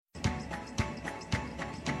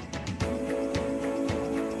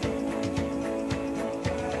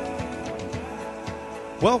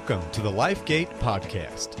Welcome to the LifeGate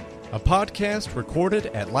Podcast, a podcast recorded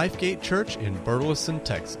at LifeGate Church in Burleson,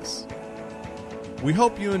 Texas. We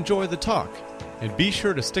hope you enjoy the talk, and be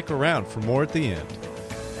sure to stick around for more at the end.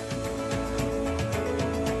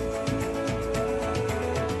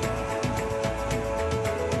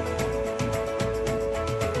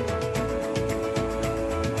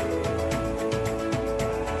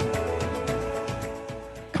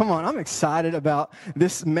 Come on, I'm excited about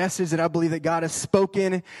this message that I believe that God has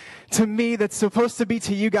spoken to me that's supposed to be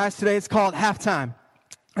to you guys today. It's called Halftime.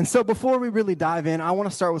 And so before we really dive in, I want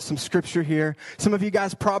to start with some scripture here. Some of you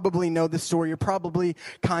guys probably know this story. You're probably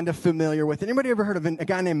kind of familiar with it. Anybody ever heard of a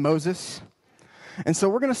guy named Moses? And so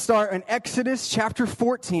we're going to start in Exodus chapter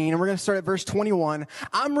 14, and we're going to start at verse 21.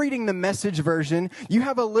 I'm reading the Message version. You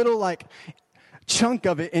have a little chunk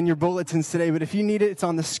of it in your bulletins today, but if you need it, it's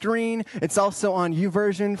on the screen. It's also on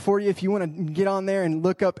YouVersion for you if you want to get on there and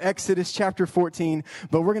look up Exodus chapter 14.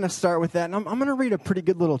 But we're going to start with that, and I'm going to read a pretty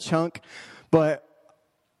good little chunk, but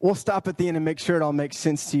we'll stop at the end and make sure it all makes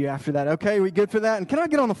sense to you after that. Okay, we good for that? And can I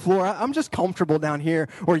get on the floor? I'm just comfortable down here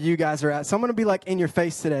where you guys are at, so I'm going to be in your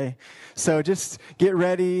face today. So just get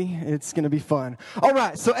ready. It's going to be fun. All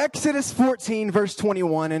right, so Exodus 14, verse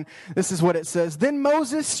 21, and this is what it says. Then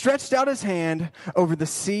Moses stretched out his hand over the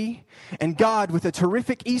sea, and God, with a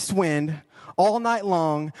terrific east wind, all night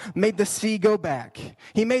long, made the sea go back.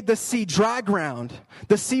 He made the sea dry ground.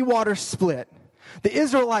 The sea waters split. The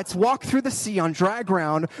Israelites walked through the sea on dry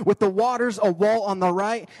ground with the waters a wall on the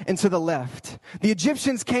right and to the left. The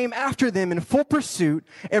Egyptians came after them in full pursuit,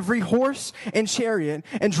 every horse and chariot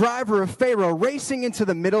and driver of Pharaoh racing into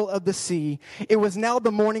the middle of the sea. It was now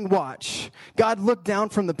the morning watch. God looked down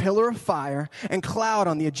from the pillar of fire and cloud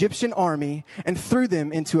on the Egyptian army and threw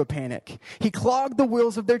them into a panic. He clogged the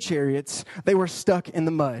wheels of their chariots. They were stuck in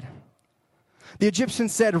the mud. The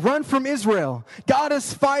Egyptians said, "Run from Israel. God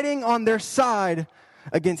is fighting on their side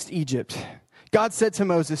against Egypt." God said to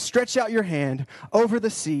Moses, "Stretch out your hand over the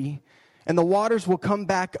sea, and the waters will come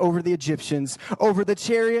back over the Egyptians, over the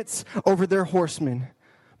chariots, over their horsemen."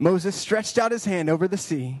 Moses stretched out his hand over the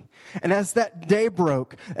sea, and as that day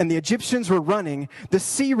broke and the Egyptians were running, the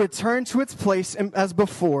sea returned to its place as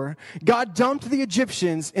before. God dumped the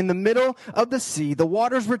Egyptians in the middle of the sea. The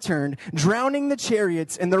waters returned, drowning the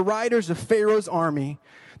chariots and the riders of Pharaoh's army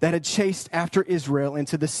that had chased after Israel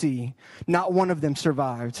into the sea. Not one of them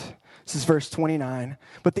survived. This is verse 29.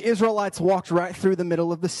 But the Israelites walked right through the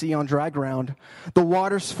middle of the sea on dry ground, the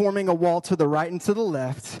waters forming a wall to the right and to the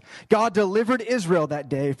left. God delivered Israel that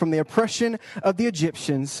day from the oppression of the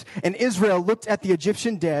Egyptians, and Israel looked at the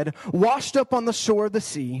Egyptian dead, washed up on the shore of the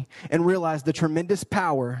sea, and realized the tremendous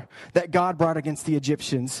power that God brought against the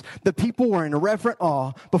Egyptians. The people were in reverent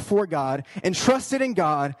awe before God and trusted in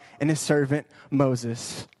God and his servant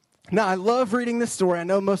Moses. Now, I love reading this story. I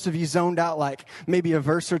know most of you zoned out maybe a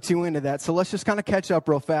verse or two into that, so let's just kind of catch up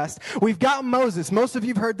real fast. We've got Moses. Most of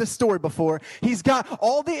you have heard this story before. He's got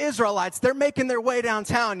all the Israelites. They're making their way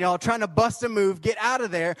downtown, y'all, trying to bust a move, get out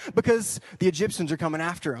of there, because the Egyptians are coming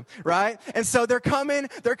after them, right? And so they're coming,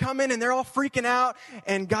 and they're all freaking out,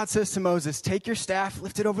 and God says to Moses, "Take your staff,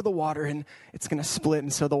 lift it over the water, and it's going to split."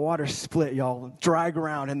 And so the water split, y'all, dry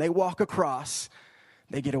ground, and they walk across.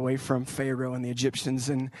 They get away from Pharaoh and the Egyptians,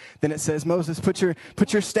 and then it says, "Moses, put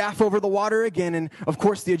your staff over the water again." And of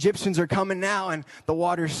course, the Egyptians are coming now, and the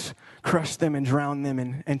waters crush them and drown them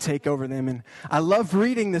and take over them. And I love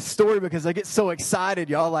reading this story because I get so excited,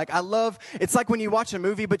 y'all. It's like when you watch a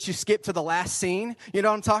movie, but you skip to the last scene. You know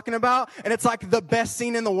what I'm talking about? And it's like the best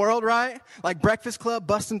scene in the world, right? Like Breakfast Club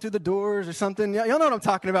busting through the doors or something. Y'all know what I'm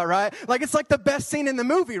talking about, right? It's like the best scene in the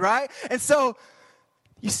movie, right? And so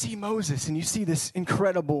you see Moses, and you see this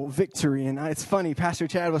incredible victory. And it's funny, Pastor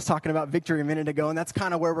Chad was talking about victory a minute ago, and that's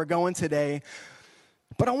kind of where we're going today.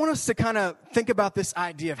 But I want us to kind of think about this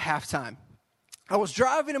idea of halftime. I was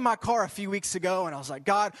driving in my car a few weeks ago, and I was like,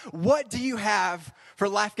 "God, what do you have for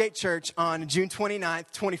LifeGate Church on June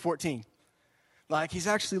 29th, 2014? He's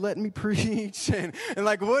actually letting me preach, and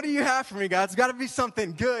what do you have for me, God? It's got to be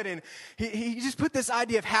something good." And he just put this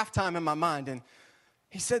idea of halftime in my mind, and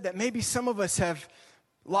he said that maybe some of us have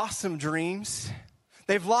lost some dreams.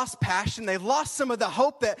 They've lost passion. They've lost some of the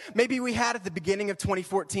hope that maybe we had at the beginning of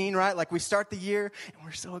 2014, right? We start the year and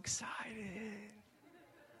we're so excited.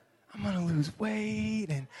 I'm going to lose weight,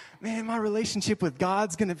 and man, my relationship with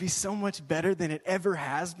God's going to be so much better than it ever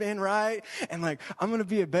has been, right? And I'm going to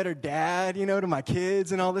be a better dad, to my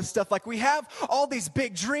kids and all this stuff. We have all these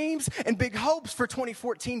big dreams and big hopes for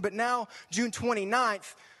 2014, but now June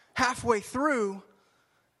 29th, halfway through,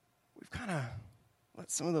 we've kind of let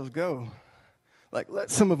some of those go. like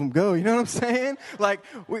let some of them go. You know what I'm saying? Like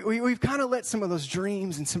we've kind of let some of those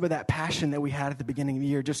dreams and some of that passion that we had at the beginning of the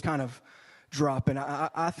year just kind of drop. And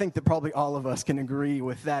I think that probably all of us can agree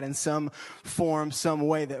with that in some form, some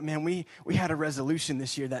way, that, man, we had a resolution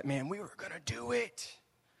this year that, man, we were going to do it.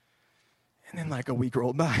 And then like a week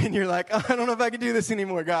rolled by and you're like, oh, I don't know if I can do this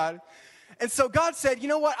anymore, God. And so God said, you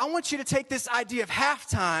know what? I want you to take this idea of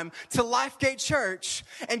halftime to Lifegate Church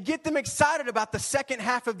and get them excited about the second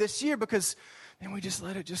half of this year, because, man, we just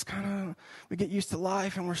let it just kind of, we get used to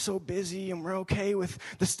life and we're so busy and we're okay with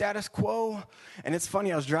the status quo. And it's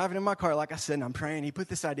funny, I was driving in my car, like I said, and I'm praying. He put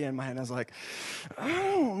this idea in my head and I was like, I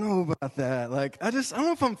don't know about that. Like, I don't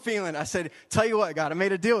know if I'm feeling it. I said, tell you what, God, I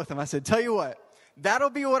made a deal with him. I said, tell you what. That'll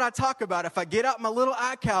be what I talk about if I get out my little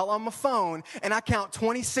iCal on my phone and I count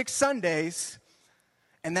 26 Sundays,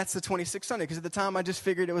 and that's the 26th Sunday, because at the time I just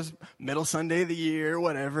figured it was middle Sunday of the year,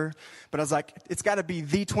 whatever. But I was like, it's got to be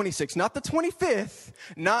the 26th, not the 25th,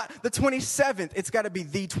 not the 27th. It's got to be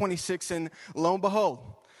the 26th, and lo and behold,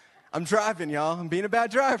 I'm driving, y'all. I'm being a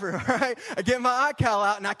bad driver, all right? I get my iCal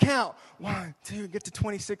out and I count 1, 2, get to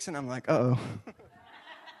 26, and I'm like, uh-oh.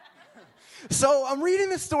 So I'm reading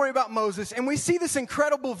this story about Moses, and we see this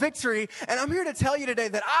incredible victory, and I'm here to tell you today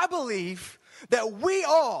that I believe that we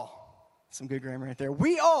all, some good grammar right there,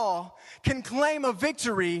 we all can claim a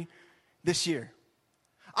victory this year.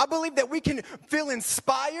 I believe that we can feel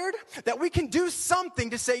inspired, that we can do something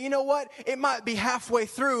to say, you know what, it might be halfway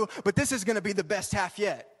through, but this is going to be the best half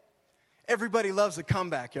yet. Everybody loves a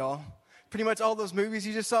comeback, y'all. Pretty much all those movies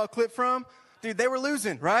you just saw a clip from, dude, they were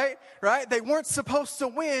losing, right? Right? They weren't supposed to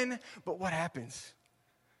win, but what happens?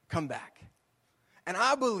 Come back. And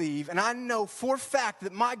I believe, and I know for a fact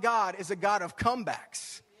that my God is a God of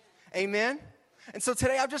comebacks. Amen? And so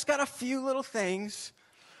today I've just got a few little things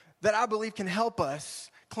that I believe can help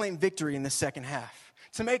us claim victory in the second half,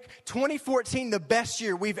 to make 2014 the best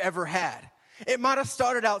year we've ever had. It might have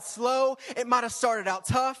started out slow. It might have started out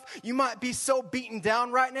tough. You might be so beaten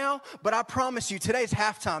down right now, but I promise you, today's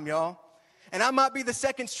halftime, y'all. And I might be the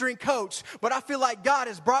second string coach, but I feel like God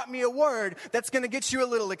has brought me a word that's going to get you a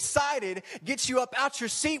little excited, get you up out your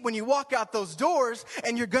seat when you walk out those doors,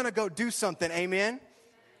 and you're going to go do something. Amen?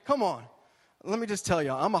 Come on. Let me just tell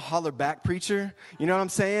y'all, I'm a holler back preacher. You know what I'm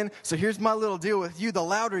saying? So here's my little deal with you. The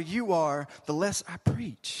louder you are, the less I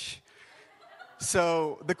preach.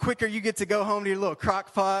 So the quicker you get to go home to your little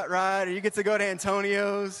crock pot, right? Or you get to go to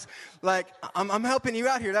Antonio's. Like, I'm helping you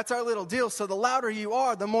out here. That's our little deal. So the louder you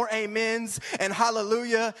are, the more amens and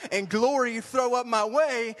hallelujah and glory you throw up my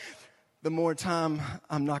way, the more time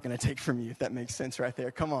I'm not going to take from you, if that makes sense right there.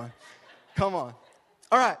 Come on. Come on.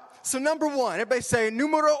 All right. So number one, everybody say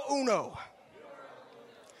numero uno.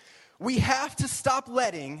 We have to stop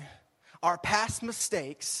letting our past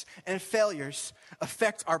mistakes and failures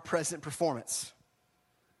affect our present performance.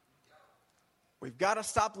 We've got to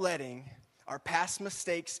stop letting our past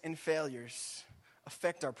mistakes and failures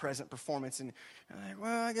affect our present performance. And you're like,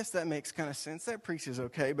 well, I guess that makes kind of sense. That preaches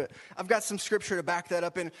okay, but I've got some scripture to back that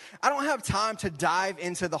up. And I don't have time to dive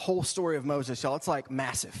into the whole story of Moses, y'all. It's like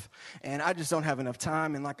massive. And I just don't have enough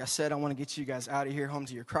time. And like I said, I want to get you guys out of here, home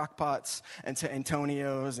to your crock pots and to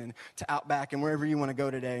Antonio's and to Outback and wherever you want to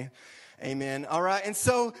go today. Amen. All right. And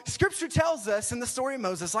so scripture tells us in the story of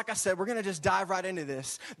Moses, like I said, we're going to just dive right into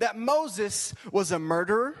this, that Moses was a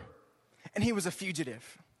murderer and he was a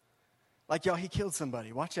fugitive. Like, y'all, he killed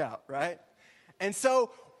somebody. Watch out, right? And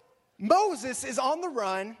so Moses is on the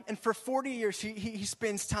run, and for 40 years he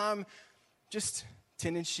spends time just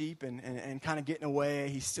tending sheep and kind of getting away.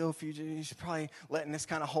 He's still a fugitive. He's probably letting this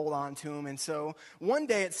kind of hold on to him. And so one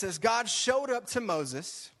day it says God showed up to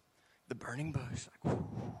Moses, the burning bush, like,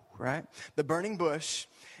 right? The burning bush.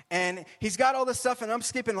 And he's got all this stuff, and I'm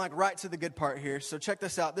skipping like right to the good part here. So check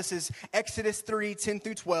this out. This is Exodus 3, 10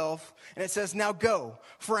 through 12. And it says, now go,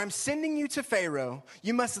 for I'm sending you to Pharaoh.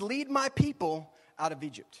 You must lead my people out of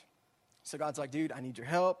Egypt. So God's like, dude, I need your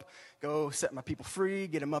help. Go set my people free,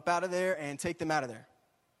 get them up out of there, and take them out of there.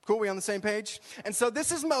 Cool, we on the same page? And so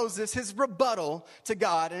this is Moses, his rebuttal to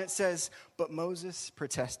God. And it says, but Moses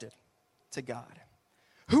protested to God.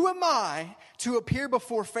 Who am I to appear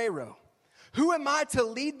before Pharaoh? Who am I to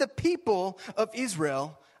lead the people of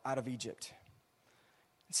Israel out of Egypt?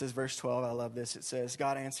 It says, verse 12, I love this. It says,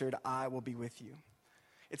 God answered, I will be with you.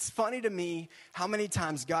 It's funny to me how many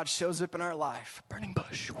times God shows up in our life, burning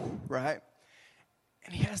bush, right?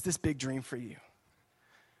 And he has this big dream for you.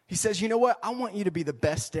 He says, you know what? I want you to be the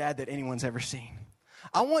best dad that anyone's ever seen.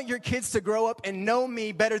 I want your kids to grow up and know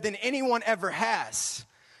me better than anyone ever has.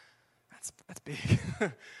 That's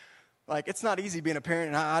big. Like, it's not easy being a parent,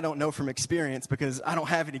 and I don't know from experience because I don't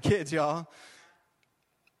have any kids, y'all.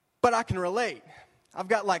 But I can relate. I've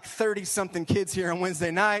got like 30-something kids here on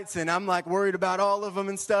Wednesday nights, and I'm like worried about all of them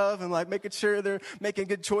and stuff, and like making sure they're making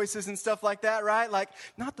good choices and stuff like that, right? Like,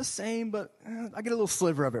 not the same, but I get a little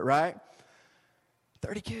sliver of it, right?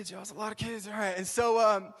 30 kids, y'all, that's a lot of kids, all right. And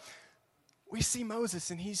so we see Moses,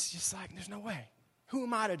 and he's just like, there's no way. Who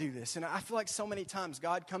am I to do this? And I feel like so many times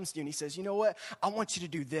God comes to you, and he says, you know what? I want you to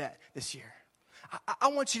do that this year. I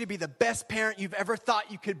want you to be the best parent you've ever thought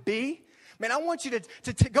you could be. Man, I want you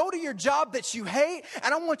to go to your job that you hate,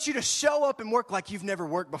 and I want you to show up and work like you've never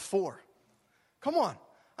worked before. Come on.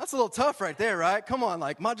 That's a little tough right there, right? Come on,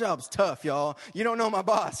 like, my job's tough, y'all. You don't know my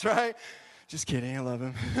boss, right? Just kidding, I love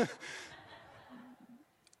him.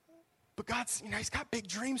 But God's, he's got big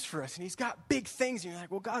dreams for us, and he's got big things. And you're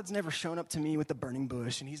like, well, God's never shown up to me with the burning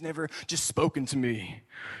bush, and he's never just spoken to me.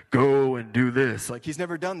 Go and do this. Like, he's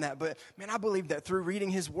never done that. But, man, I believe that through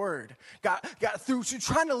reading his word, God through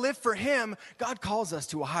trying to live for him, God calls us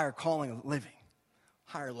to a higher calling of living,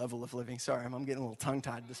 higher level of living. Sorry, I'm getting a little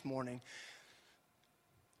tongue-tied this morning.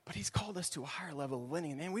 But he's called us to a higher level of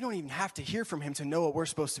living. And, man, we don't even have to hear from him to know what we're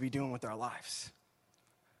supposed to be doing with our lives.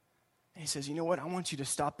 And he says, you know what? I want you to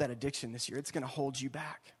stop that addiction this year. It's going to hold you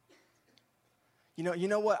back. You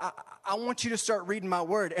know what? I want you to start reading my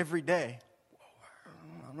word every day.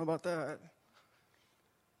 I don't know about that.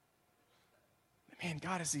 Man,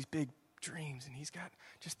 God has these big dreams, and he's got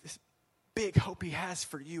just this big hope he has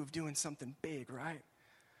for you of doing something big, right?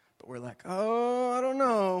 But we're like, oh, I don't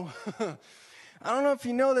know. I don't know if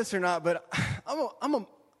you know this or not, but I'm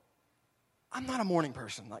not a morning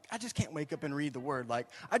person. Like, I just can't wake up and read the word. Like,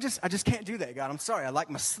 I just can't do that, God. I'm sorry. I like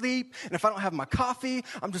my sleep, and if I don't have my coffee,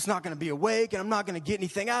 I'm just not going to be awake, and I'm not going to get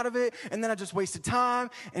anything out of it, and then I just wasted time,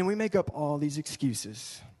 and we make up all these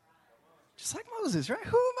excuses. Just like Moses, right?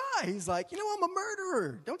 Who am I? He's like, I'm a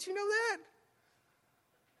murderer. Don't you know that?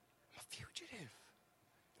 I'm a fugitive.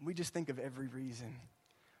 And we just think of every reason,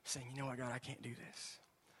 saying, you know what, God, I can't do this.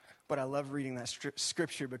 But I love reading that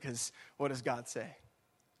scripture because what does God say?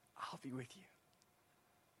 I'll be with you.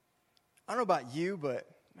 I don't know about you, but,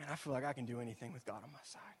 man, I feel like I can do anything with God on my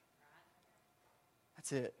side.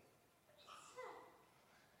 That's it.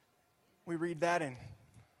 We read that, and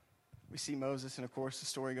we see Moses, and, of course, the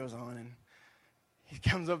story goes on, and he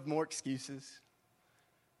comes up with more excuses.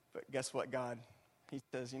 But guess what, God? He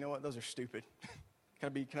says, you know what? Those are stupid.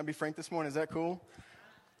 Can I be frank this morning? Is that cool?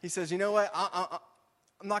 He says, you know what?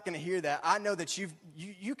 I'm not going to hear that. I know that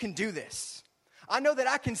you can do this. I know that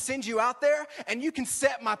I can send you out there, and you can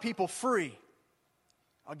set my people free.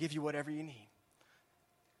 I'll give you whatever you need.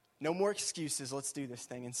 No more excuses. Let's do this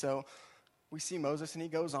thing. And so we see Moses, and he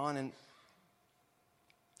goes on. And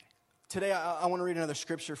today I want to read another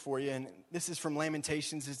scripture for you. And this is from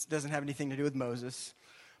Lamentations. It doesn't have anything to do with Moses.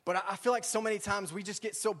 But I feel like so many times we just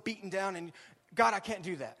get so beaten down. And, God, I can't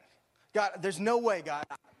do that. God, there's no way, God.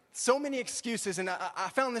 So many excuses. And I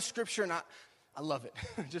found this scripture, and I love it.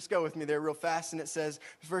 Just go with me there real fast. And it says,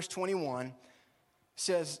 verse 21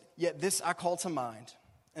 says, yet this I call to mind,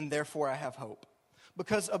 and therefore I have hope.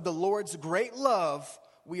 Because of the Lord's great love,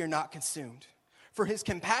 we are not consumed. For his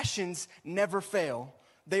compassions never fail.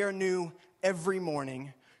 They are new every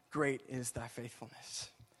morning. Great is thy faithfulness.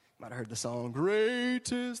 You might have heard the song,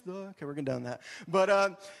 great is thy... Okay, we're going to do that.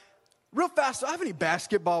 But real fast, do I have any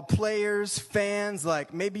basketball players, fans?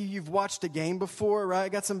 Like, maybe you've watched a game before,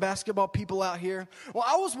 right? Got some basketball people out here. Well,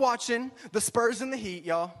 I was watching the Spurs and the Heat,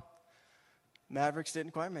 y'all. Mavericks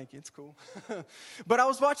didn't quite make it. It's cool. But I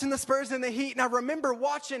was watching the Spurs and the Heat, and I remember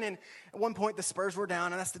watching, and at one point the Spurs were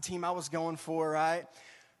down, and that's the team I was going for, right?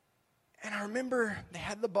 And I remember they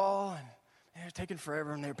had the ball, and they were taking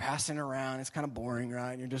forever, and they were passing around. It's kind of boring,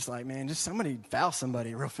 right? And you're just like, man, just somebody foul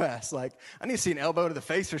somebody real fast. Like, I need to see an elbow to the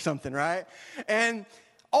face or something, right? And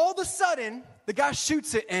all of a sudden, the guy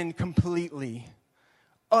shoots it and completely,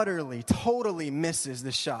 utterly, totally misses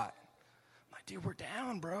the shot. I'm like, dude, we're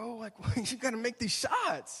down, bro. Like, you got to make these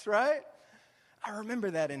shots, right? I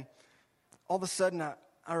remember that, and all of a sudden,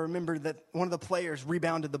 I remember that one of the players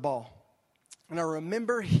rebounded the ball. And I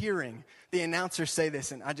remember hearing the announcer say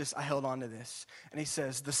this, and I held on to this. And he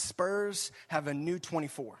says, the Spurs have a new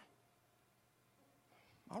 24.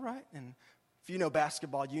 All right. And if you know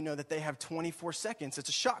basketball, you know that they have 24 seconds. It's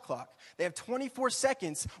a shot clock. They have 24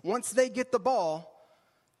 seconds once they get the ball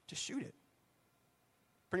to shoot it.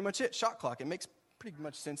 Pretty much it, shot clock. It makes pretty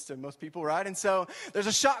much sense to most people, right? And so there's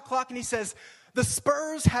a shot clock, and he says, the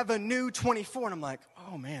Spurs have a new 24. And I'm like,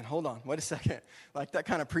 oh, man, hold on. Wait a second. Like, that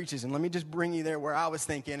kind of preaches. And let me just bring you there where I was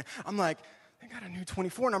thinking. I'm like, they got a new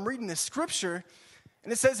 24. And I'm reading this scripture,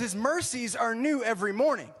 and it says his mercies are new every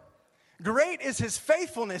morning. Great is his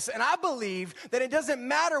faithfulness. And I believe that it doesn't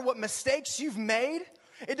matter what mistakes you've made.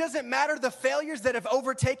 It doesn't matter the failures that have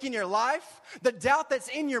overtaken your life, the doubt that's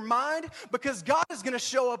in your mind, because God is going to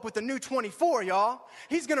show up with a new 24, y'all.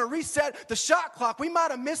 He's going to reset the shot clock. We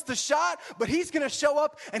might have missed the shot, but he's going to show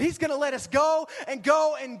up and he's going to let us go and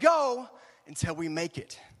go and go until we make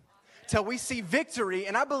it. Till we see victory.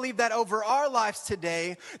 And I believe that over our lives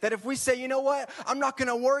today, that if we say, you know what, I'm not going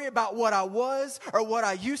to worry about what I was or what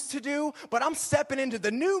I used to do, but I'm stepping into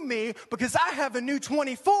the new me because I have a new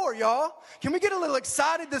 24, y'all. Can we get a little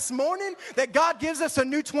excited this morning that God gives us a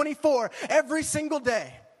new 24 every single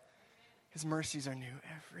day? His mercies are new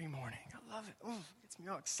every morning. I love it. Ooh, it gets me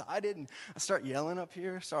all excited and I start yelling up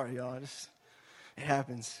here. Sorry, y'all. It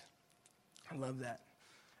happens. I love that.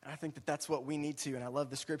 And I think that that's what we need to. And I love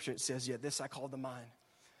the scripture. It says, "Yet this I call to mind."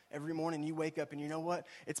 Every morning you wake up and you know what?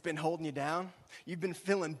 It's been holding you down. You've been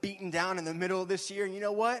feeling beaten down in the middle of this year. And you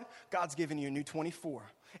know what? God's giving you a new 24.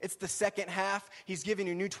 It's the second half. He's giving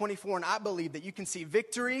you a new 24. And I believe that you can see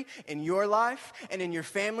victory in your life and in your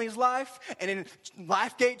family's life and in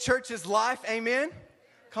LifeGate Church's life. Amen?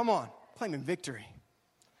 Come on. Claiming victory.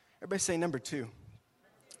 Everybody say number 2.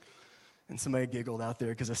 And somebody giggled out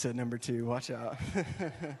there because I said number 2. Watch out.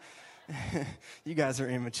 You guys are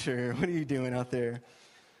immature. What are you doing out there?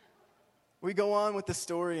 We go on with the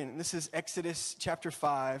story, and this is Exodus chapter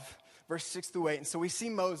 5, verse 6 through 8. And so we see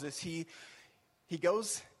Moses. He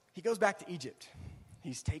goes back to Egypt.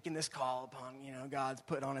 He's taking this call upon, God's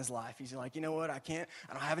put on his life. He's like, you know what? I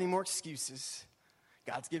don't have any more excuses.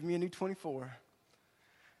 God's giving me a new 24.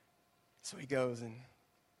 So he goes, and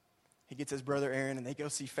he gets his brother Aaron, and they go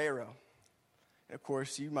see Pharaoh. Of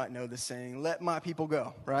course, you might know this saying, "Let my people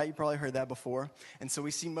go," right? You probably heard that before. And so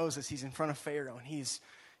we see Moses, he's in front of Pharaoh, and he's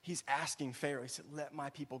asking Pharaoh, he said, "Let my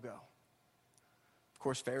people go." Of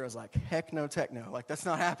course, Pharaoh's like, heck no, techno. Like, that's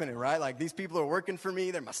not happening, right? Like, these people are working for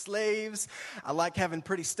me. They're my slaves. I like having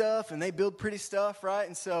pretty stuff, and they build pretty stuff, right?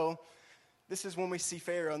 And so this is when we see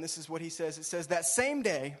Pharaoh, and this is what he says. It says, "That same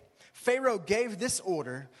day, Pharaoh gave this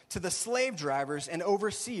order to the slave drivers and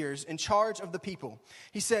overseers in charge of the people.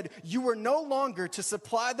 He said, 'You are no longer to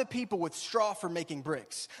supply the people with straw for making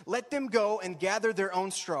bricks. Let them go and gather their own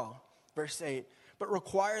straw.'" Verse 8, "But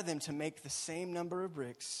require them to make the same number of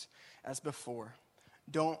bricks as before.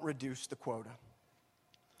 Don't reduce the quota."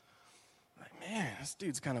 Like, man, this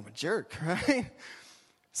dude's kind of a jerk, right?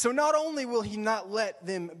 So not only will he not let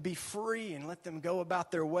them be free and let them go about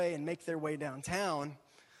their way and make their way downtown,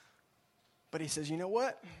 but he says, you know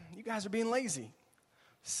what? You guys are being lazy.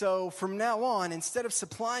 So from now on, instead of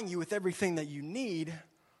supplying you with everything that you need,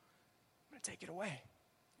 I'm going to take it away.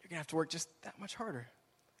 You're going to have to work just that much harder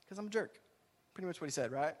because I'm a jerk. Pretty much what he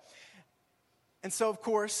said, right? And so, of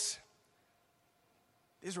course,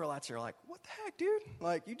 the Israelites are like, what the heck, dude?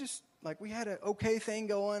 Like, we had an okay thing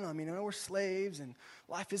going. I mean, I know we're slaves and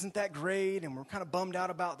life isn't that great and we're kind of bummed out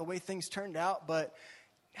about the way things turned out, but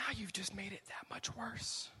now you've just made it that much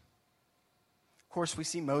worse. Of course, we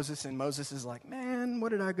see Moses, and Moses is like, man, what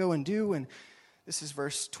did I go and do? And this is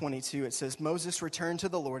verse 22. It says, "Moses returned to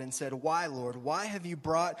the Lord and said, 'Why, Lord? Why have you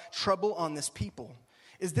brought trouble on this people?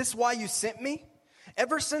 Is this why you sent me?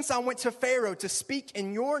 Ever since I went to Pharaoh to speak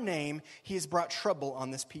in your name, he has brought trouble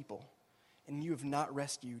on this people, and you have not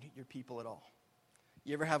rescued your people at all.'"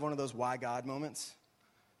 You ever have one of those why God moments?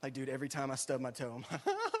 Like, dude, every time I stub my toe, I'm like,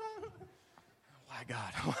 why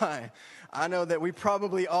God? Why? I know that we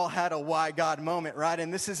probably all had a why God moment, right?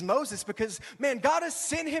 And this is Moses because, man, God has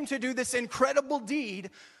sent him to do this incredible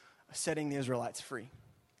deed of setting the Israelites free.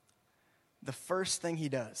 The first thing he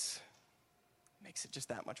does makes it just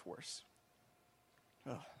that much worse.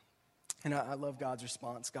 Ugh. And I love God's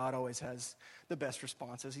response. God always has the best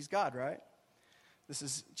responses. He's God, right? This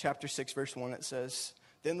is chapter 6, verse 1. It says,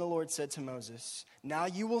 "Then the Lord said to Moses, 'Now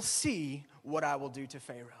you will see what I will do to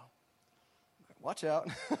Pharaoh.'" Watch out.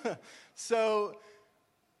 So,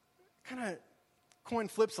 kind of coin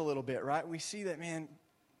flips a little bit, right? We see that, man,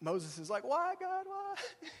 Moses is like, why, God, why?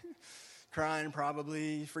 Crying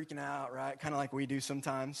probably, freaking out, right? Kind of like we do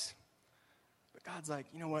sometimes. But God's like,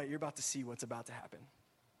 you know what? You're about to see what's about to happen.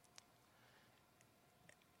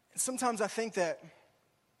 And sometimes I think that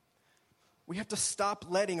we have to stop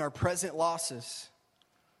letting our present losses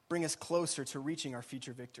bring us closer to reaching our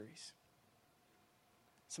future victories.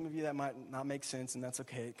 Some of you, that might not make sense, and that's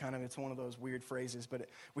okay. It's one of those weird phrases, but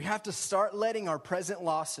we have to start letting our present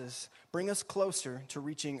losses bring us closer to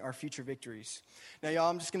reaching our future victories. Now, y'all,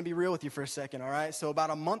 I'm just going to be real with you for a second, all right? So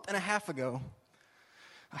about a month and a half ago,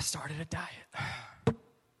 I started a diet.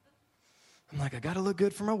 I'm like, I got to look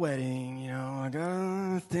good for my wedding, I got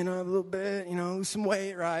to thin up a little bit, lose some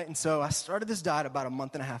weight, right? And so I started this diet about a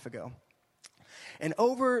month and a half ago. And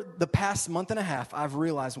over the past month and a half, I've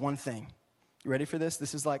realized one thing. You ready for this?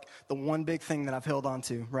 This is like the one big thing that I've held on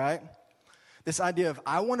to, right? This idea of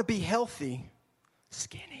I want to be healthy,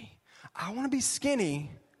 skinny. I want to be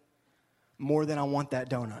skinny more than I want that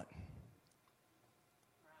donut.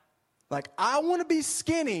 Like, I want to be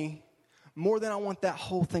skinny more than I want that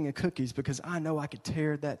whole thing of cookies because I know I could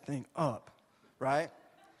tear that thing up, right?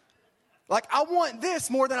 Like, I want this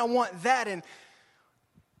more than I want that, and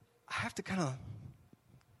I have to kind of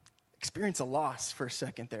experience a loss for a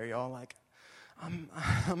second there, y'all. Like,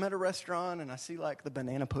 I'm at a restaurant, and I see, like, the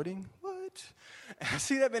banana pudding. What? And I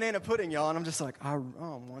see that banana pudding, y'all, and I'm just like, I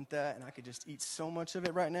don't want that, and I could just eat so much of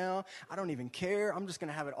it right now. I don't even care. I'm just going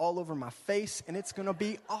to have it all over my face, and it's going to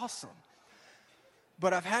be awesome.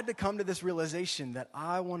 But I've had to come to this realization that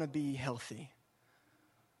I want to be healthy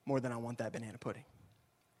more than I want that banana pudding.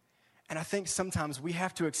 And I think sometimes we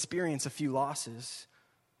have to experience a few losses,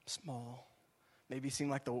 small, maybe seem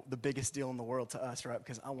like the biggest deal in the world to us, right?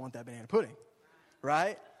 Because I want that banana pudding,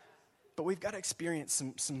 right? But we've got to experience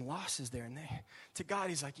some losses there. And to God,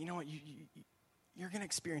 he's like, you know what, you're going to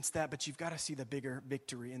experience that, but you've got to see the bigger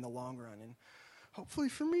victory in the long run. And hopefully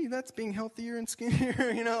for me, that's being healthier and skinnier,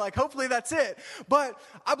 like hopefully that's it. But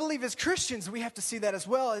I believe as Christians, we have to see that as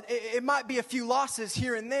well. It might be a few losses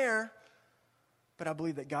here and there, but I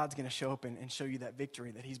believe that God's going to show up and show you that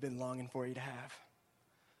victory that he's been longing for you to have.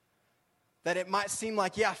 That it might seem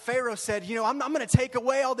like, yeah, Pharaoh said, I'm going to take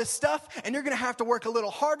away all this stuff, and you're going to have to work a little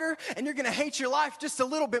harder, and you're going to hate your life just a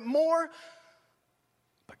little bit more.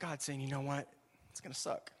 But God's saying, you know what? It's going to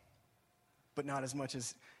suck. But not as much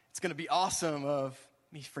as it's going to be awesome of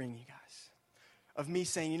me freeing you guys. Of me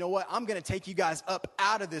saying, you know what? I'm going to take you guys up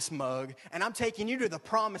out of this mug, and I'm taking you to the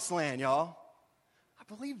promised land, y'all. I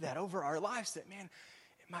believe that over our lives, that, man,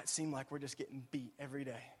 it might seem like we're just getting beat every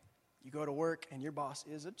day. You go to work, and your boss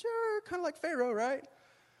is a jerk, kind of like Pharaoh, right?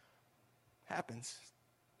 Happens.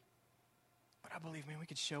 But I believe, man, we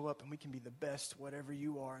could show up, and we can be the best whatever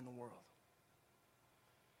you are in the world.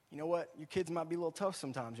 You know what? Your kids might be a little tough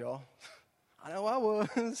sometimes, y'all. I know I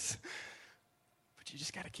was. But you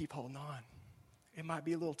just got to keep holding on. It might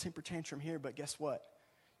be a little temper tantrum here, but guess what?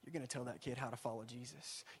 You're going to tell that kid how to follow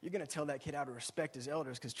Jesus. You're going to tell that kid how to respect his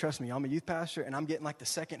elders, because trust me, I'm a youth pastor, and I'm getting like the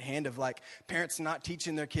second hand of like parents not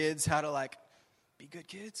teaching their kids how to like be good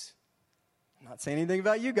kids. I'm not saying anything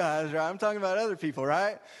about you guys, right? I'm talking about other people,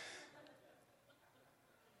 right?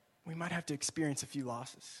 We might have to experience a few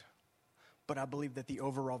losses, but I believe that the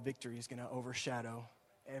overall victory is going to overshadow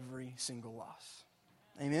every single loss.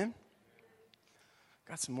 Amen?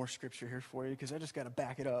 Got some more scripture here for you because I just got to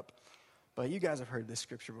back it up. But you guys have heard this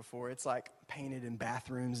scripture before. It's like painted in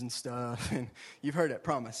bathrooms and stuff. And you've heard it,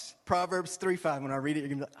 promise. Proverbs 3:5. When I read it, you're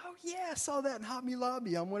going to be like, oh, yeah, I saw that in Hobby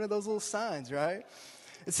Lobby. I'm one of those little signs, right?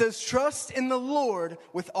 It says, trust in the Lord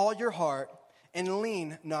with all your heart and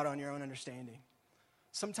lean not on your own understanding.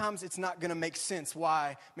 Sometimes it's not going to make sense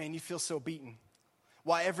why, man, you feel so beaten.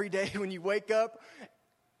 Why every day when you wake up,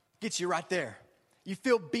 gets you right there. You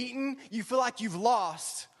feel beaten. You feel like you've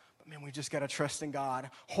lost. But man, we just got to trust in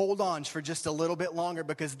God. Hold on for just a little bit longer,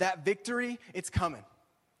 because that victory, it's coming.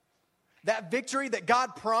 That victory that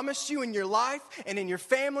God promised you in your life and in your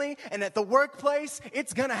family and at the workplace,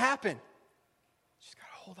 it's going to happen. Just got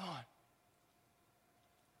to hold on.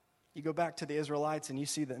 You go back to the Israelites and you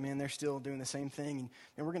see that, man, they're still doing the same thing.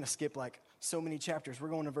 And we're going to skip like so many chapters. We're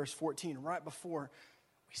going to verse 14, right before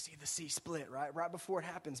we see the sea split, right? Right before it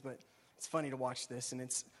happens. But it's funny to watch this, and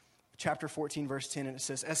it's chapter 14, verse 10, and it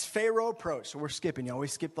says, as Pharaoh approached, so we're skipping, y'all. We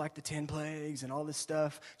skipped like the 10 plagues and all this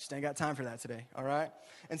stuff. Just ain't got time for that today, all right?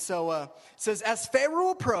 And so it says, as Pharaoh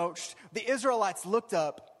approached, the Israelites looked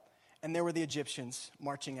up, and there were the Egyptians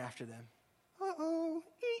marching after them. Uh-oh.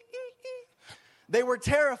 They were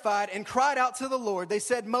terrified and cried out to the Lord. They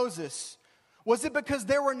said, Moses, was it because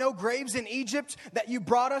there were no graves in Egypt that you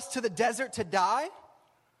brought us to the desert to die?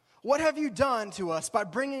 What have you done to us by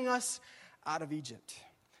bringing us out of Egypt?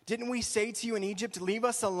 Didn't we say to you in Egypt, leave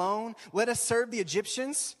us alone, let us serve the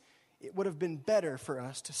Egyptians? It would have been better for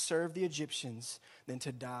us to serve the Egyptians than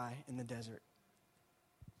to die in the desert.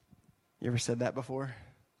 You ever said that before?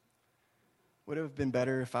 Would it have been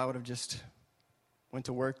better if I would have just went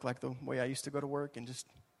to work like the way I used to go to work and just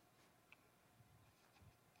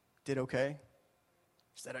did okay?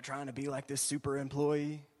 Instead of trying to be like this super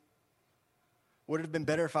employee? Would it have been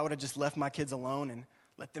better if I would have just left my kids alone and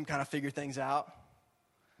let them kind of figure things out?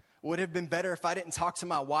 Would it have been better if I didn't talk to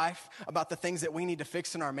my wife about the things that we need to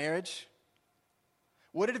fix in our marriage?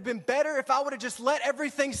 Would it have been better if I would have just let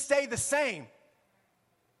everything stay the same?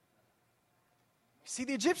 See,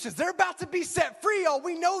 the Egyptians, they're about to be set free, y'all.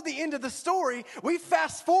 We know the end of the story. We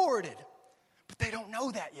fast forwarded, but they don't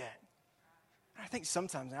know that yet. I think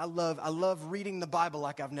sometimes I love reading the Bible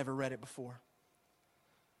like I've never read it before.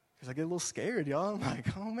 Because I get a little scared, y'all. I'm like,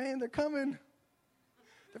 oh man, they're coming.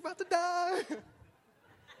 They're about to die.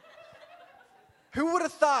 Who would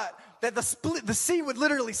have thought that the sea would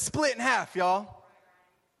literally split in half, y'all?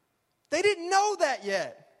 They didn't know that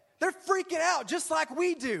yet. They're freaking out just like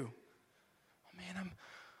we do. Oh man,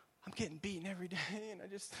 I'm getting beaten every day, and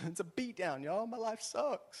it's a beat down, y'all. My life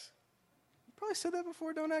sucks. You probably said that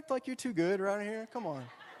before. Don't act like you're too good around here. Come on.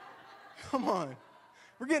 Come on.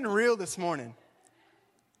 We're getting real this morning.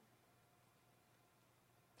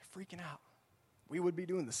 They're freaking out. We would be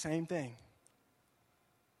doing the same thing.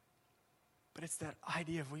 But it's that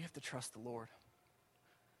idea of we have to trust the Lord.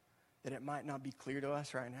 That it might not be clear to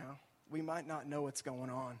us right now. We might not know what's going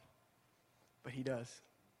on. But He does.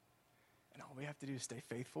 And all we have to do is stay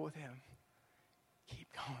faithful with Him. Keep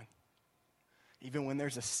going. Even when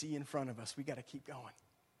there's a sea in front of us, we got to keep going.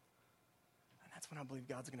 And that's when I believe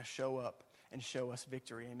God's going to show up and show us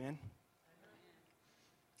victory. Amen?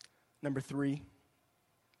 Number 3,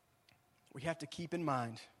 we have to keep in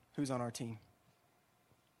mind who's on our team.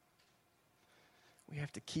 We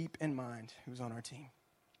have to keep in mind who's on our team.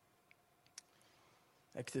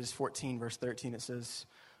 Exodus 14, verse 13, it says,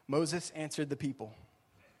 Moses answered the people,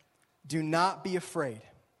 "Do not be afraid.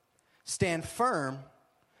 Stand firm,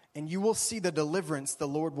 and you will see the deliverance the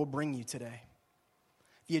Lord will bring you today.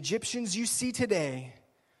 The Egyptians you see today,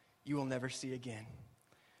 you will never see again."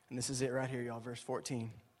 And this is it right here, y'all, verse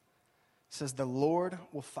 14. It says, the Lord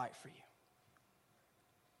will fight for you.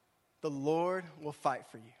 The Lord will fight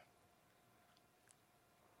for you.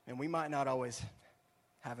 And we might not always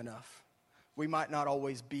have enough. We might not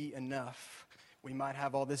always be enough. We might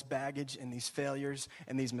have all this baggage and these failures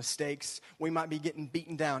and these mistakes. We might be getting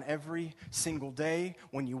beaten down every single day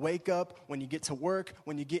when you wake up, when you get to work,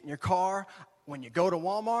 when you get in your car, when you go to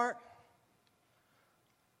Walmart.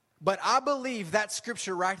 But I believe that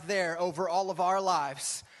scripture right there over all of our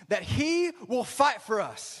lives, that He will fight for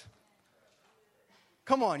us.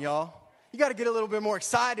 Come on, y'all. You got to get a little bit more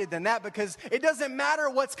excited than that, because it doesn't matter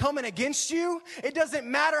what's coming against you. It doesn't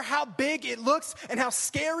matter how big it looks and how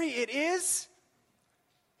scary it is.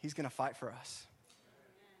 He's going to fight for us.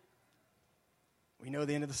 We know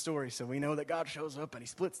the end of the story, so we know that God shows up and He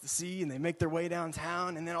splits the sea and they make their way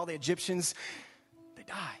downtown, and then all the Egyptians, they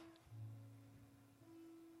die.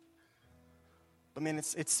 But man,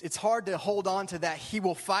 it's hard to hold on to that He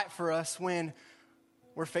will fight for us when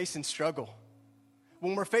we're facing struggle.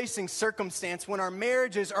 When we're facing circumstance, when our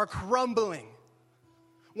marriages are crumbling,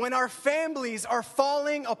 when our families are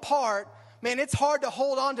falling apart, man, it's hard to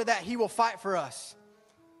hold on to that He will fight for us.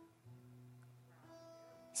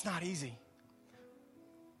 It's not easy.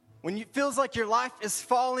 When it feels like your life is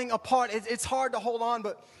falling apart, it's hard to hold on,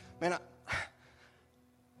 but man,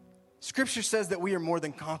 Scripture says that we are more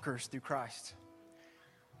than conquerors through Christ.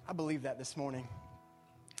 I believe that this morning.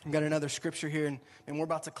 I've got another scripture here, and we're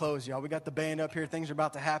about to close, y'all. We got the band up here. Things are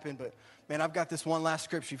about to happen, but, man, I've got this one last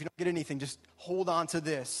scripture. If you don't get anything, just hold on to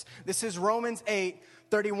this. This is Romans 8,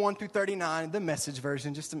 31 through 39, the Message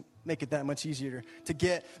version, just to make it that much easier to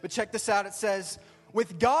get. But check this out. It says,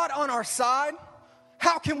 with God on our side,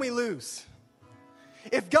 how can we lose?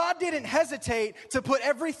 If God didn't hesitate to put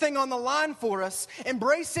everything on the line for us,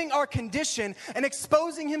 embracing our condition and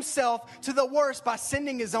exposing Himself to the worst by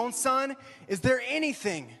sending His own Son, is there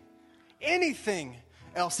anything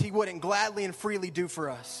else He wouldn't gladly and freely do for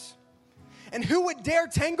us? And who would dare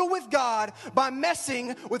tangle with God by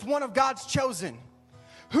messing with one of God's chosen?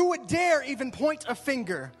 Who would dare even point a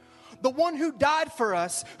finger? The one who died for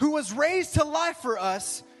us, who was raised to life for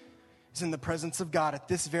us, is in the presence of God at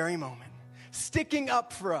this very moment, sticking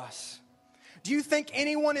up for us. Do you think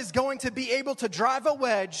anyone is going to be able to drive a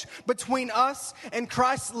wedge between us and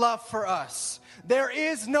Christ's love for us? There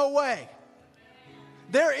is no way.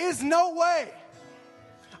 There is no way.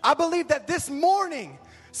 I believe that this morning,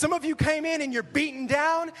 some of you came in and you're beaten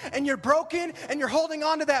down and you're broken and you're holding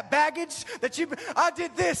on to that baggage that I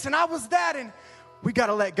did this and I was that, and we got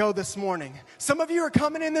to let go this morning. Some of you are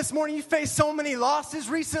coming in this morning. You faced so many losses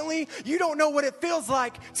recently. You don't know what it feels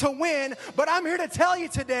like to win. But I'm here to tell you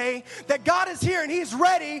today that God is here and He's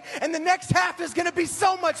ready. And the next half is going to be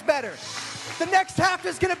so much better. The next half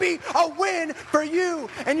is going to be a win for you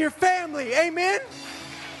and your family. Amen?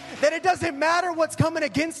 That it doesn't matter what's coming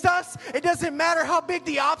against us. It doesn't matter how big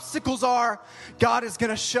the obstacles are. God is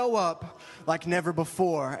going to show up like never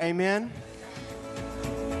before. Amen?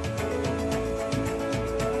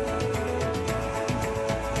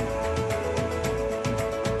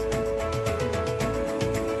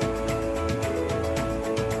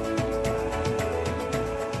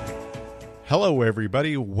 Hello,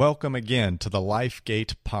 everybody. Welcome again to the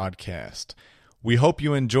LifeGate podcast. We hope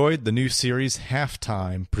you enjoyed the new series,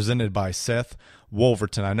 Halftime, presented by Seth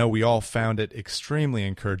Wolverton. I know we all found it extremely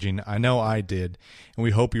encouraging. I know I did, and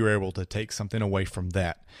we hope you were able to take something away from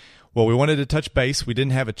that. Well, we wanted to touch base. We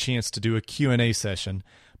didn't have a chance to do a Q&A session,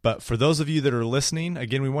 but for those of you that are listening,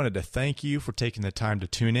 again, we wanted to thank you for taking the time to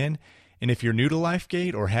tune in. And if you're new to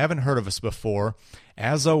LifeGate or haven't heard of us before,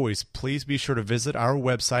 as always, please be sure to visit our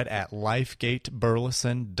website at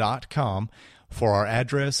lifegateburleson.com for our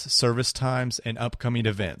address, service times, and upcoming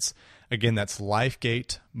events. Again, that's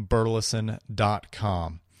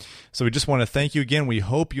lifegateburleson.com. So we just want to thank you again. We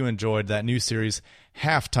hope you enjoyed that new series,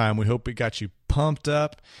 Halftime. We hope it got you pumped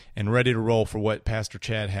up and ready to roll for what Pastor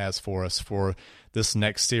Chad has for us for this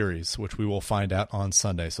next series, which we will find out on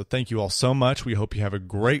Sunday. So thank you all so much. We hope you have a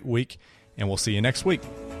great week, and we'll see you next week.